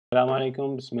السلام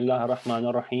عليكم، بسم الله الرحمن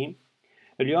الرحيم.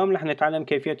 اليوم رح نتعلم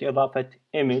كيفية إضافة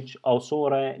image أو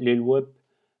صورة للويب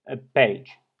page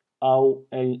أو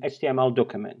ال HTML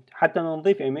document. حتى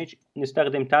نضيف image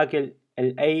نستخدم تاج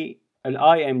ال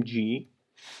IMG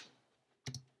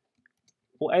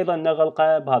وأيضا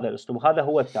نغلقه بهذا الأسلوب. هذا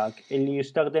هو التاج اللي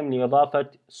يستخدم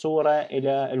لإضافة صورة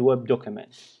إلى الويب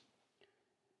document.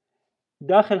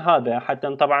 داخل هذا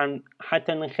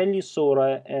حتى نخلي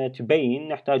الصورة تبين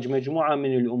نحتاج مجموعة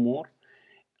من الأمور.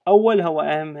 أولها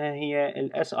وأهمها هي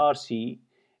ال SRC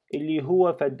اللي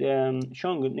هو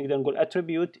شلون نقدر نقول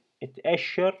attribute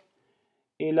تأشر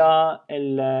إلى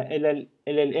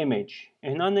الإيمج.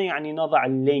 هنا يعني نضع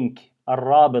اللينك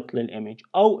الرابط للإيمج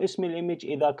أو اسم الإيمج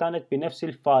إذا كانت بنفس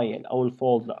الفايل أو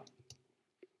الفولدر.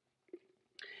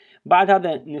 بعد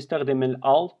هذا نستخدم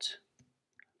الالت.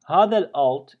 هذا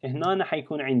الالت هنا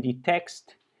حيكون عندي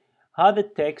text. هذا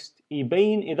التكست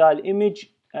يبين إذا الإيمج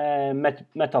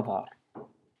ما تظهر،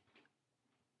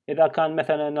 إذا كان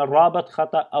مثلا الرابط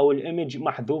خطأ أو الإيمج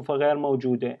محذوفة غير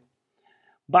موجودة.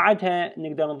 بعدها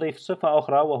نقدر نضيف صفة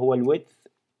أخرى وهو الويدث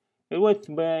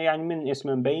يعني من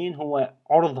اسمه مبين هو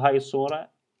عرض هاي الصورة.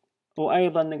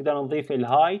 وأيضا نقدر نضيف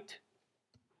الهايت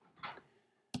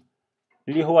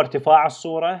اللي هو ارتفاع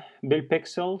الصورة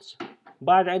بالبيكسلز.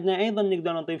 بعد عندنا أيضا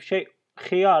نقدر نضيف شيء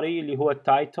خياري اللي هو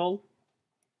التايتل.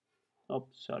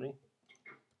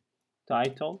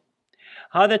 تايتل.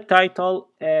 هذا التايتل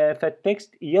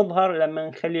فالتكست يظهر لما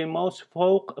نخلي الماوس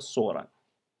فوق الصورة.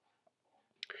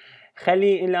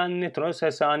 خلي الآن ندرس.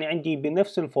 هسه أنا عندي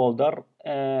بنفس الفولدر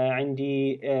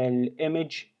عندي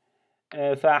الإيمج،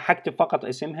 فحكتب فقط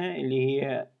اسمها اللي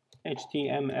هي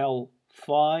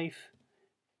html5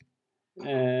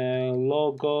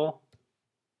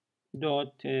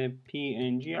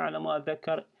 logo.png على ما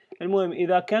أتذكر. المهم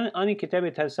إذا كان أنا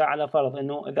كتبت هسه على فرض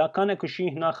إنه إذا كان أكو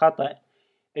شيء هنا خطأ،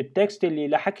 التكست اللي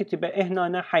راح اكتبه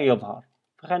هنا حيظهر.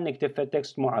 فخلنا نكتب في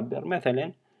تكست معبر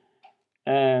مثلا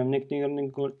نقدر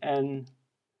نقول ان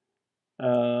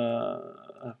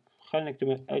خلنا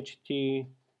نكتب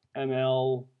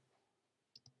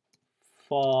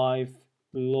html5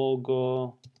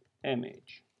 logo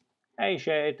image اي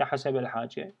شيء حسب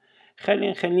الحاجة.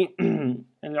 نخلي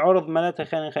العرض مالتها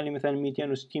خلينا نخلي مثلا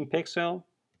 260 بكسل.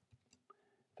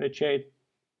 فشيء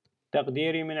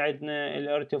تقديري من عندنا.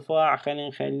 الارتفاع خلينا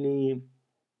نخلي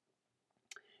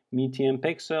 200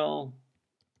 بكسل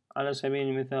على سبيل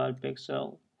المثال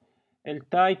بكسل.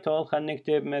 التايتل خلينا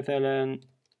نكتب مثلا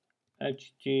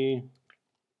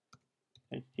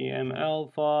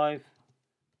html5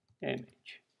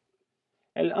 image.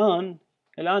 الآن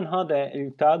هذا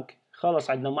التاج خلص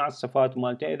عندنا مع الصفات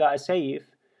مالته. إذا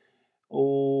أسيف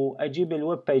وأجيب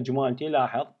الويب بيج مالتي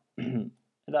لاحظ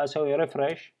إذا أسوي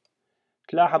ريفرش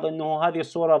تلاحظ إنه هذه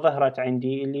الصورة ظهرت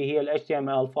عندي اللي هي ال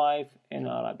html5 in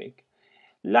Arabic.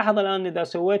 لاحظ الآن إذا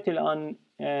سويت الآن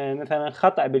مثلا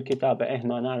خطأ بالكتابة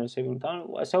هنا على سبيل المثال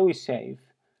وأسوي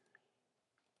سيف،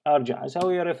 أرجع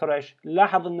أسوي ريفرش،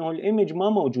 لاحظ إنه الإيمج ما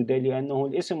موجودة لأنه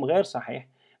الاسم غير صحيح،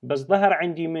 بس ظهر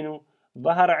عندي منو؟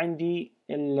 ظهر عندي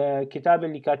الكتابة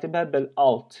اللي كاتبها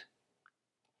بالالت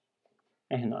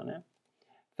هنا.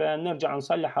 فنرجع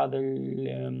نصلح هذا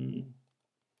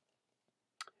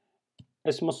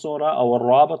اسم الصورة أو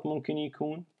الرابط ممكن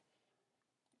يكون.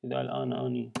 إذا الآن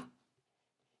أني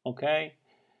أوكي.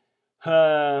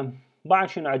 بعد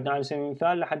شنو عندنا على سبيل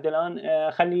المثال لحد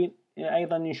الآن خلي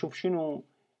أيضا نشوف شنو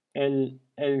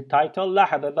التايتل.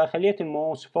 لاحظ إذا خليت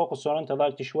الماوس فوق الصورة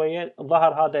انتظرت شوية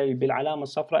ظهر هذا بالعلامة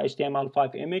الصفراء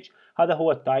html5 image. هذا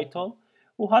هو التايتل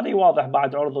وهذا واضح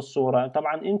بعد عرض الصورة.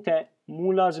 طبعا أنت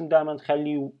مو لازم دائما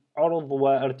تخلي عرض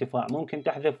وارتفاع، ممكن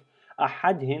تحذف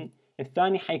أحدهن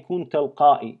الثاني حيكون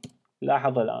تلقائي.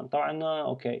 لاحظ الآن طبعا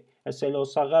أوكي. هسه لو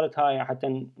صغرت هاي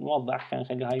حتى نوضح خلينا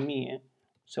نخلي هاي 100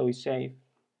 نسوي سيف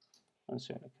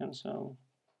كنسل.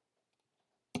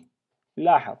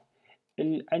 لاحظ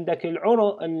عندك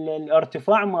العرض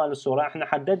الارتفاع مال الصورة. احنا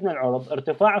حددنا العرض،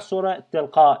 ارتفاع الصورة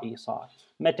تلقائي صار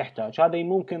ما تحتاج. هذا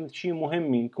ممكن شيء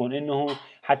مهم يكون انه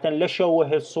حتى لا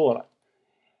نشوه الصورة.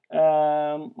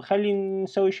 خلينا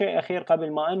نسوي شيء اخير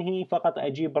قبل ما انهي. فقط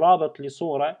اجيب رابط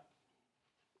لصورة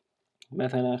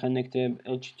مثلا خلينا نكتب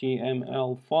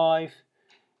html5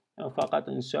 فقط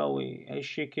نسوي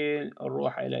هالشكل.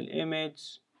 نروح الى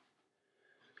الايمج،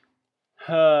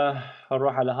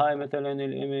 نروح على هاي مثلا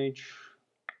الايمج،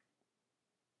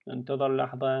 ننتظر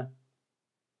لحظة.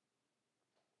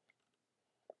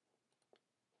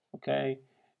 اوكي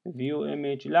view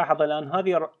image. لاحظ الآن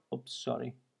هذه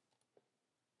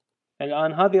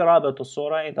الآن هذه رابط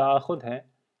الصورة. إذا أخذها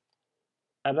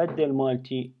أبدل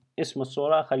مالتي اسم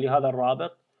الصورة أخلي هذا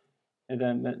الرابط.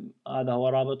 إذا هذا هو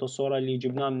رابط الصورة اللي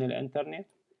جبناه من الإنترنت.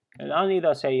 الآن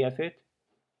إذا سيفت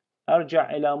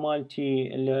أرجع إلى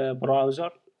مالتي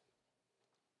البراوزر.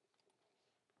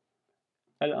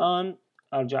 الآن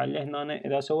أرجع لهنا،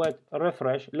 إذا سويت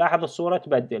ريفرش لاحظ الصورة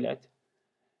تبدلت،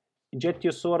 جتي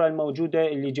الصورة الموجودة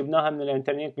اللي جبناها من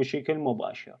الإنترنت بشكل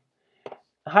مباشر.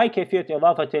 هاي كيفية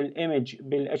إضافة الإيمج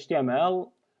بال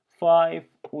HTML5،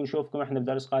 ونشوفكم إحنا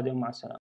بدرس قادم. مع السلامة.